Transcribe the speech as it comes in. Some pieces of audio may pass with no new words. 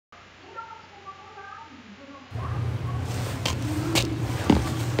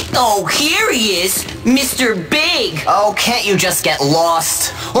Oh, here he is, Mr. Big. Oh, can't you just get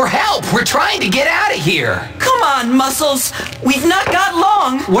lost? Or help, we're trying to get out of here. Come on, Muscles. We've not got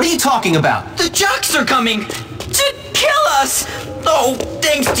long. What are you talking about? The jocks are coming to kill us. Oh,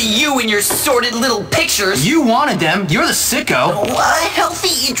 thanks to you and your sordid little pictures. You wanted them. You're the sicko. Oh, a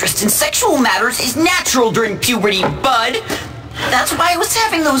healthy interest in sexual matters is natural during puberty, bud. That's why I was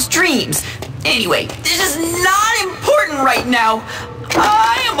having those dreams. Anyway, this is not important right now.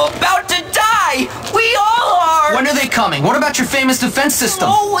 I am about to die! We all are! When are they coming? What about your famous defense system?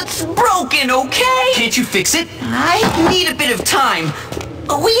 Oh, it's broken, okay? Can't you fix it? I need a bit of time.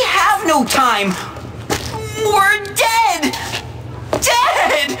 We have no time. We're dead!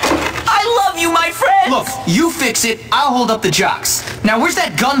 Dead! I love you, my friend! Look, you fix it, I'll hold up the jocks. Now, where's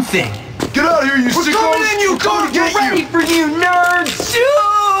that gun thing? Get out of here, you sickos! We're coming in, you guys! We're ready for you, nerds!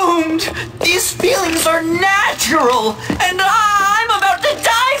 Doomed! These feelings are natural, and I'm about to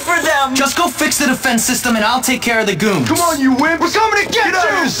die for them! Just go fix the defense system and I'll take care of the goons. Come on, you wimps! We're coming to get out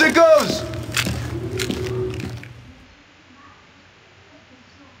of here, sickos!